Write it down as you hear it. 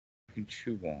can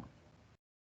chew on.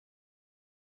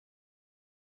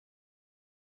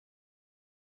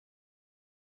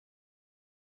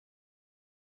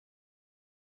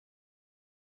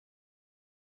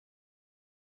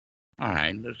 All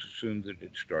right, let's assume that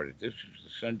it started. This is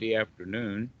the Sunday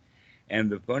afternoon,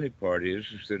 and the funny part is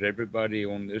that everybody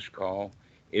on this call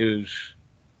is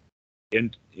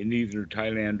in either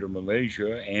Thailand or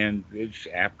Malaysia, and it's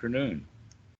afternoon.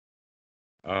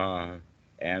 Uh,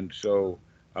 and so,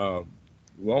 uh,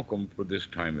 welcome for this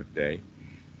time of day.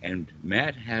 And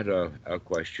Matt had a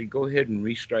question. Go ahead and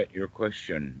restart your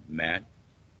question, Matt.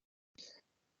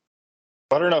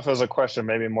 I don't know if it was a question,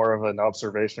 maybe more of an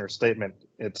observation or statement.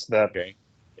 It's that Okay.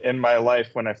 in my life,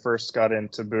 when I first got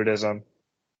into Buddhism,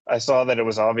 I saw that it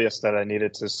was obvious that I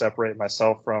needed to separate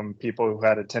myself from people who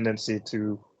had a tendency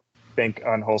to think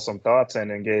unwholesome thoughts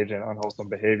and engage in unwholesome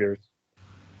behaviors,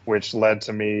 which led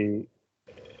me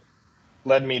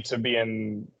to be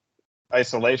in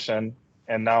isolation.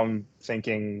 And now I'm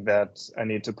thinking that I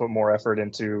need to put more effort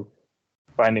into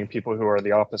finding people who are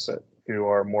the opposite, who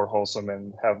are more wholesome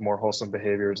and have more wholesome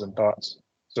behaviors and thoughts,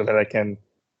 so that I can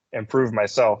improve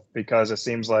myself. Because it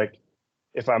seems like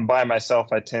if I'm by myself,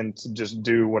 I tend to just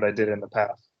do what I did in the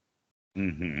past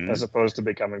Mm-hmm. as opposed to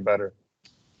becoming better.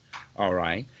 All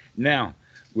right. Now,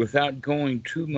 without going too